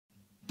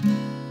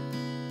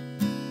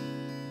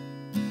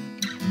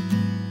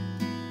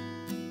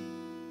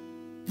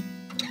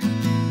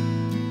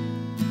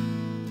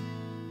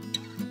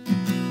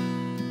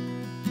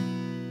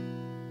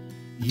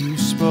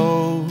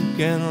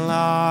and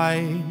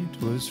light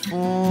was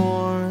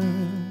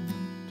formed,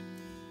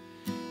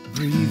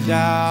 breathed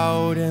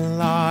out and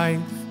life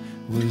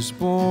was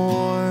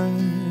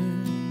born.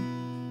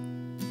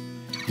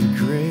 Your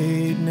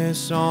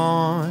greatness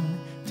on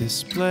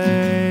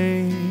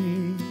display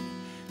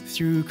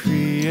through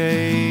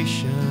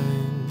creation.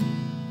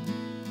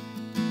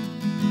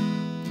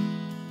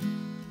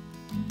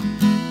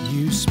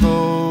 You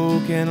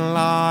spoke and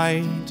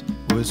light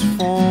was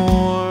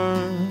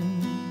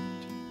formed,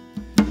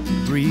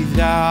 breathed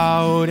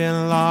out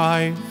and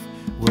life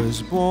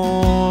was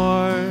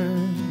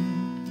born.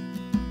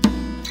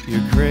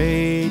 Your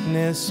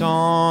greatness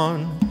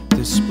on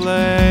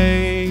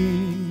display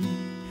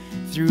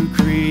through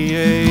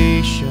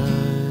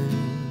creation.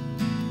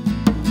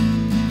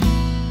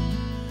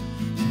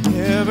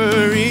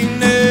 Every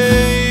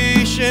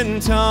nation,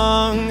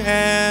 tongue,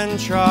 and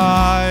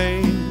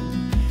tribe,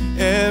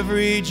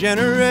 every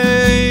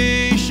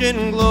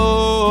generation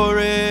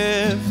glorify.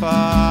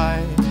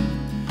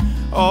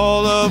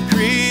 All of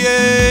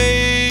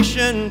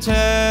creation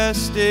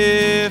testify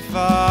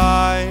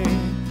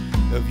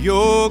of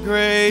your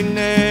great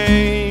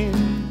name,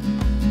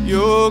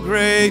 your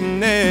great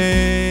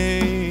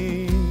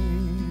name.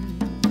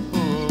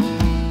 Oh.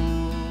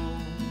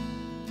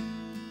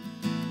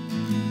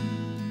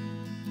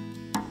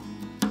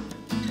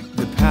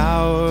 The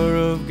power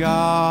of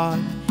God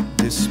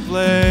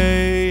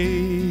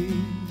displayed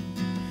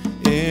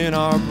in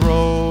our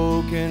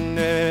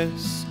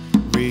brokenness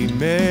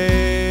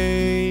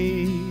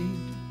remade.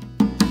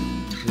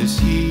 There's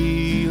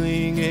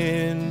healing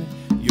in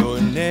your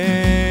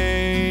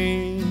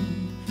name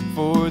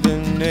for the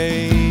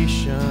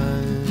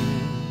nations.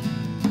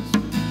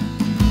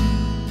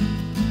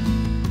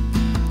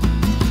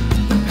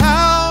 The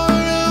power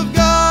of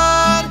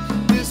God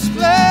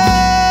displayed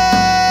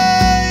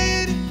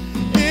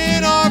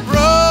in our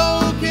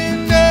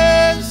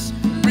brokenness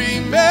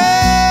remade.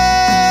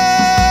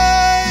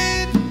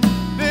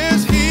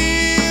 There's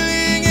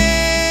healing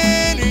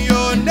in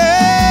your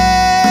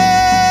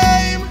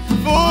name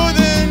for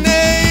the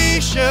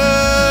nations.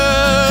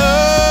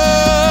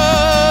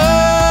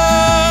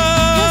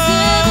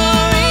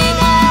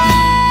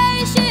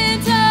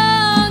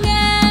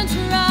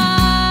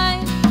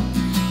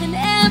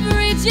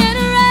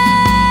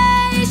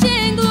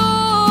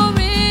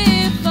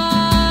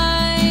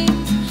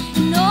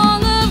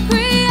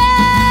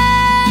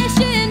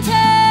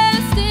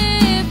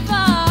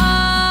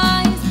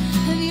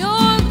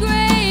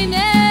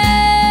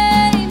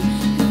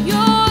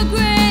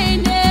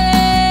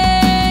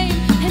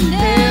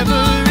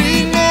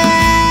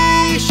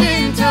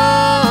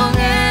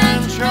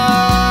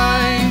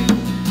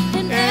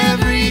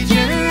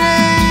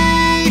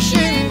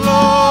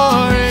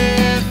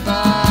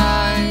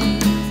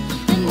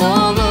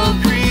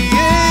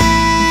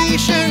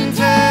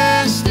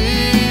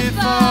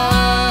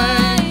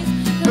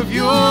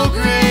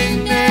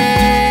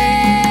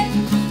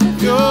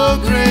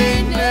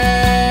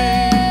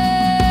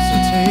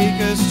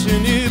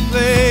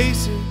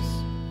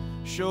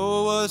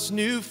 Show us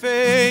new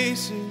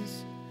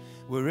faces.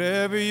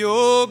 Wherever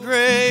your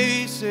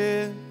grace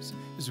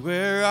is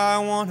where I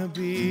want to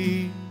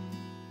be.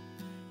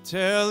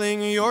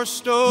 Telling your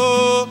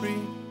story,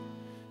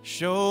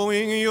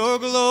 showing your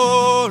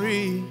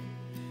glory,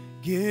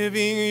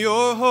 giving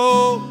your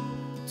hope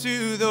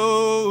to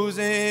those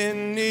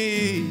in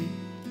need.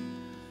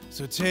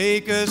 So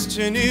take us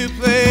to new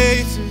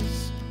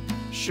places,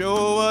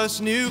 show us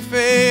new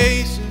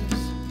faces.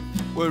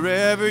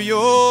 Wherever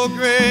your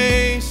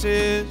grace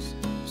is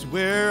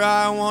where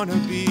I want to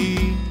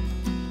be.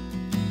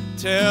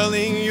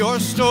 Telling your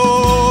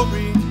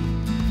story,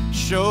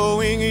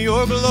 showing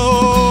your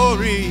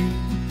glory,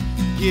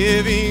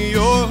 giving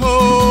your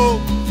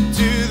hope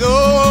to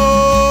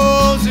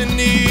those in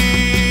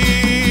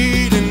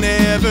need. In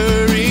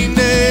every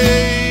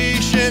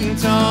nation,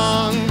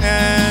 tongue,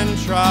 and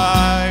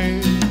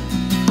tribe,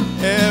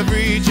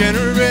 every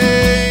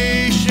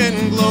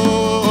generation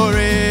glorify.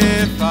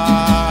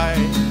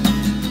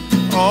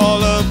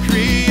 All of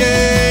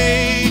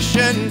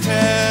creation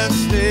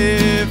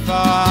testify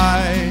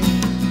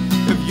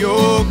of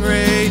your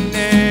great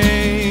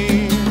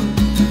name,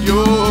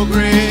 your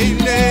great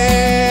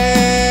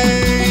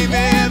name.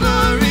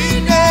 Every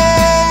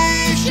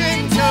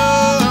nation,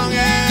 tongue,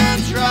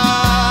 and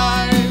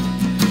tribe,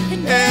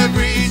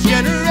 every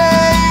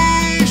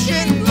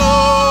generation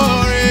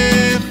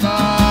glorify.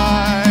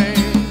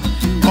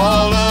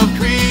 All of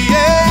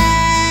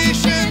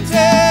creation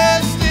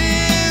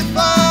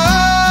testify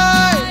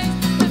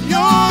of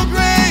your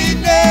great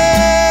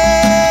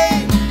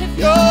name,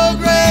 your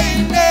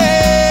great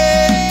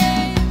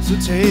name. So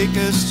take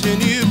us to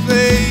new